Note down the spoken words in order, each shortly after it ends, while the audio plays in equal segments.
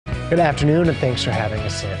Good afternoon, and thanks for having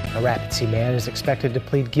us in. A Rapid City man is expected to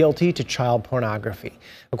plead guilty to child pornography.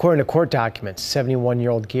 According to court documents,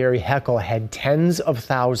 71-year-old Gary Heckel had tens of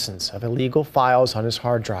thousands of illegal files on his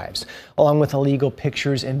hard drives, along with illegal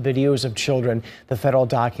pictures and videos of children. The federal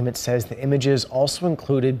document says the images also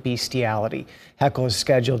included bestiality. Heckel is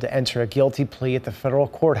scheduled to enter a guilty plea at the federal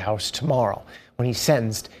courthouse tomorrow. When he's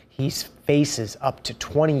sentenced, he faces up to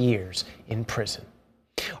 20 years in prison.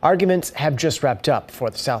 Arguments have just wrapped up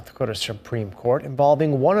for the South Dakota Supreme Court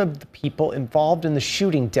involving one of the people involved in the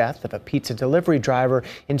shooting death of a pizza delivery driver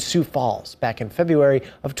in Sioux Falls back in February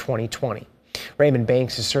of 2020. Raymond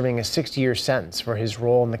Banks is serving a 60-year sentence for his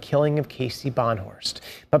role in the killing of Casey Bonhorst.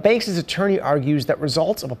 But Banks' attorney argues that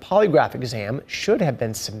results of a polygraph exam should have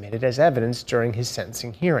been submitted as evidence during his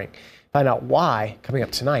sentencing hearing. Find out why coming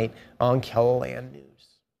up tonight on KELOLAND News.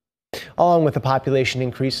 Along with the population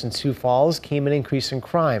increase in Sioux Falls came an increase in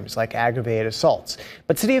crimes like aggravated assaults.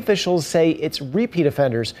 But city officials say it's repeat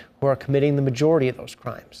offenders who are committing the majority of those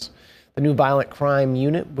crimes. The new violent crime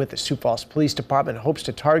unit with the Sioux Falls Police Department hopes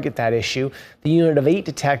to target that issue. The unit of 8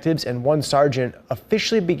 detectives and 1 sergeant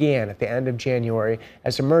officially began at the end of January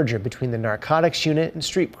as a merger between the narcotics unit and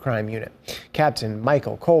street crime unit. Captain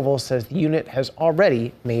Michael Koval says the unit has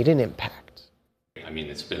already made an impact. I mean,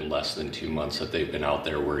 it's been less than 2 months that they've been out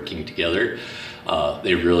there working together.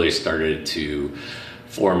 They really started to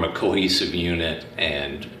form a cohesive unit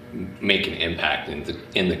and make an impact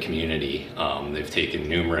in the community. They've taken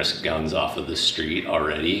numerous guns off of the street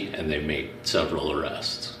already, and they've made several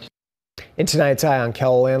arrests. In tonight's Eye on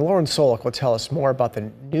KELOLAND, Lauren Solik will tell us more about the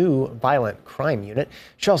new violent crime unit.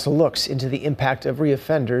 She also looks into the impact of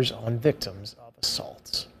reoffenders on victims of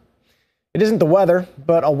assaults. It isn't the weather,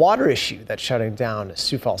 but a water issue that's shutting down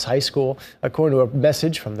Sioux Falls High School. According to a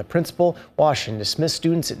message from the principal, Washington dismissed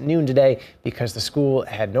students at noon today because the school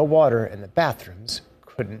had no water and the bathrooms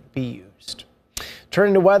couldn't be used.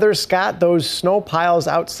 Turning to weather, Scott, those snow piles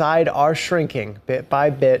outside are shrinking bit by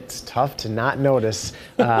bit. It's tough to not notice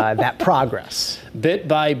that progress. Bit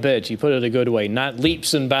by bit, you put it a good way, not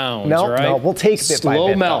leaps and bounds, no, right? No, we'll take bit by bit.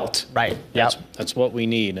 Slow melt. Though. Right, That's what we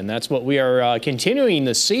need, and that's what we are continuing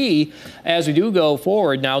to see as we do go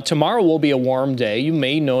forward. Now, tomorrow will be a warm day. You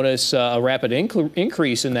may notice a rapid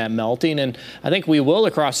increase in that melting, and I think we will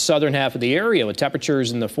across the southern half of the area with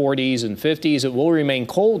temperatures in the 40s and 50s. It will remain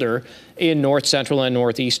colder in north central and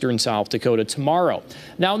northeastern South Dakota tomorrow.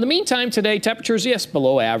 Now, in the meantime, today, temperatures, yes,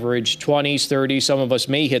 below average, 20s, 30s. Some of us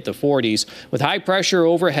may hit the 40s. With high pressure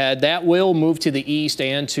overhead, that will move to the east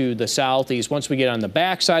and to the southeast. Once we get on the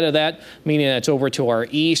backside of that, meaning that's over to our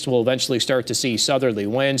east, we'll eventually start to see southerly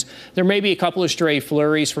winds. There may be a couple of stray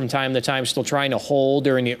flurries from time to time, still trying to hold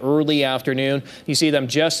during the early afternoon. You see them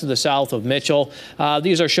just to the south of Mitchell.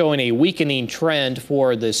 These are showing a weakening trend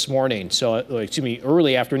for this morning. So,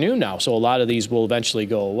 early afternoon now. So a lot of these will eventually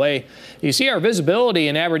go away. You see our visibility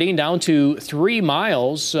in Aberdeen down to 3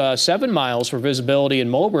 miles, 7 miles for visibility in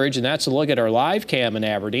Mobridge, and that's a look at our live cam in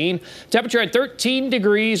Aberdeen. Temperature at 13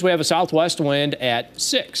 degrees. We have a southwest wind at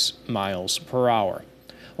 6 miles per hour.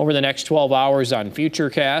 Over the next 12 hours on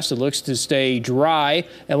Futurecast, it looks to stay dry,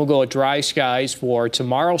 and we'll go with dry skies for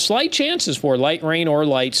tomorrow. Slight chances for light rain or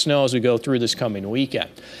light snow as we go through this coming weekend.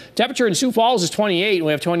 Temperature in Sioux Falls is 28, and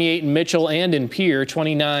we have 28 in Mitchell and in Pierre,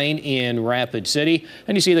 29 in Rapid City.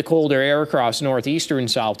 And you see the colder air across northeastern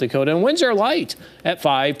South Dakota, and winds are light at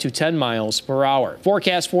 5 to 10 miles per hour.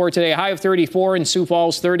 Forecast for today, high of 34 in Sioux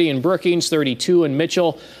Falls, 30 in Brookings, 32 in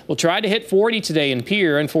Mitchell. We'll try to hit 40 today in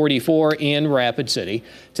Pierre and 44 in Rapid City.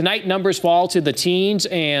 Tonight, numbers fall to the teens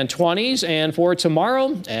and 20s, and for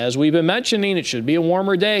tomorrow, as we've been mentioning, it should be a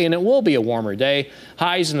warmer day, and it will be a warmer day.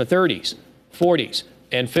 Highs in the 30s, 40s,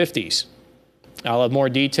 and 50s. I'll have more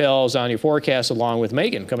details on your forecast along with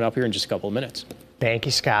Megan coming up here in just a couple of minutes. Thank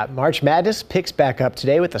you, Scott. March Madness picks back up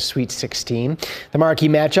today with a Sweet 16. The marquee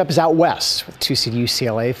matchup is out west, with 2-seed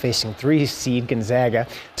UCLA facing 3-seed Gonzaga.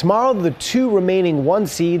 Tomorrow, the 2 remaining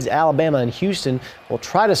 1-seeds, Alabama and Houston, will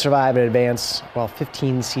try to survive and advance, while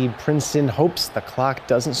 15-seed Princeton hopes the clock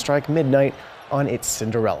doesn't strike midnight on its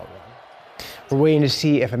Cinderella run. We're waiting to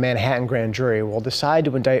see if a Manhattan grand jury will decide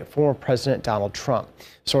to indict former President Donald Trump.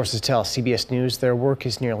 Sources tell CBS News their work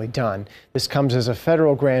is nearly done. This comes as a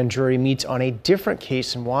federal grand jury meets on a different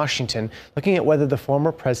case in Washington, looking at whether the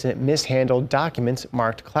former president mishandled documents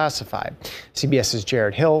marked classified. CBS's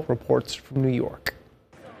Jared Hill reports from New York.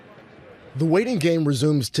 The waiting game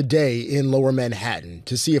resumes today in Lower Manhattan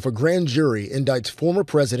to see if a grand jury indicts former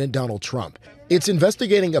President Donald Trump. It's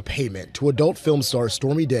investigating a payment to adult film star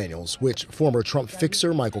Stormy Daniels, which former Trump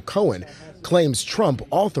fixer Michael Cohen claims Trump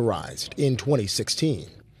authorized in 2016.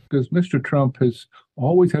 Because Mr. Trump has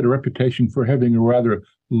always had a reputation for having a rather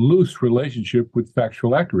loose relationship with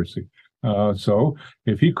factual accuracy. So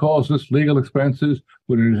if he calls this legal expenses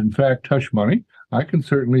when it is in fact hush money, I can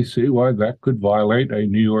certainly see why that could violate a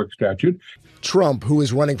New York statute. Trump, who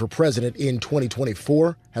is running for president in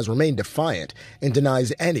 2024, has remained defiant and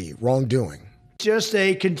denies any wrongdoing. Just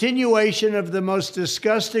a continuation of the most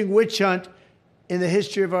disgusting witch hunt in the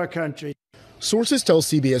history of our country. Sources tell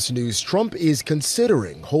CBS News Trump is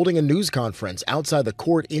considering holding a news conference outside the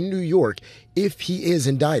court in New York if he is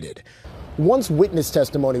indicted. Once witness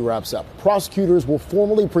testimony wraps up, prosecutors will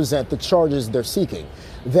formally present the charges they're seeking.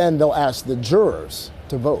 Then they'll ask the jurors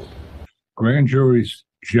to vote. Grand juries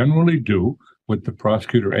generally do what the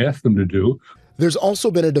prosecutor asked them to do. There's also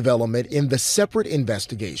been a development in the separate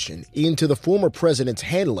investigation into the former president's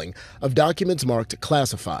handling of documents marked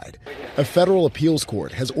classified. A federal appeals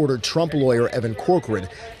court has ordered Trump lawyer Evan Corcoran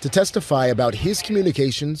to testify about his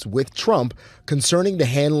communications with Trump concerning the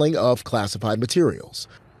handling of classified materials.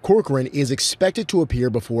 Corcoran is expected to appear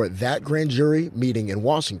before that grand jury meeting in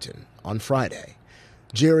Washington on Friday.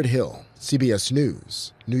 Jared Hill, CBS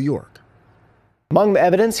News, New York. Among the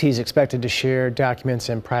evidence, he's expected to share documents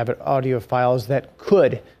and private audio files that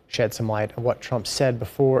could shed some light on what Trump said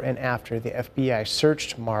before and after the FBI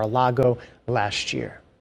searched Mar-a-Lago last year.